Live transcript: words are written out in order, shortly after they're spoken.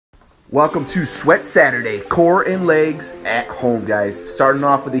Welcome to Sweat Saturday, core and legs at home, guys. Starting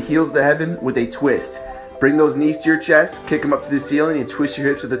off with the heels to heaven with a twist. Bring those knees to your chest, kick them up to the ceiling, and twist your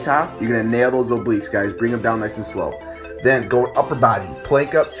hips to the top. You're gonna nail those obliques, guys. Bring them down nice and slow. Then go upper body,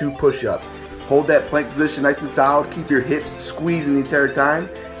 plank up to push up. Hold that plank position nice and solid. Keep your hips squeezing the entire time,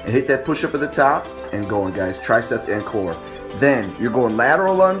 and hit that push up at the top, and going, guys. Triceps and core. Then you're going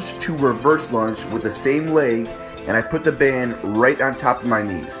lateral lunge to reverse lunge with the same leg, and I put the band right on top of my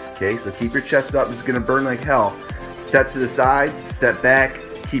knees. Okay, so keep your chest up. This is gonna burn like hell. Step to the side, step back,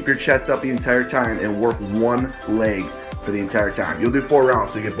 keep your chest up the entire time, and work one leg for the entire time. You'll do 4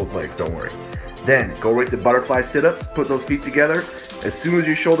 rounds so you get both legs, don't worry. Then go right to butterfly sit-ups, put those feet together. As soon as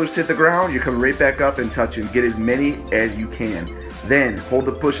your shoulders hit the ground, you're coming right back up and touching. Get as many as you can. Then hold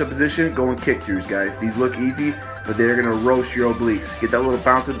the push-up position, go in kick-throughs, guys. These look easy, but they're gonna roast your obliques. Get that little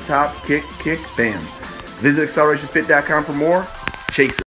bounce at the top, kick, kick, bam. Visit accelerationfit.com for more. Chase it.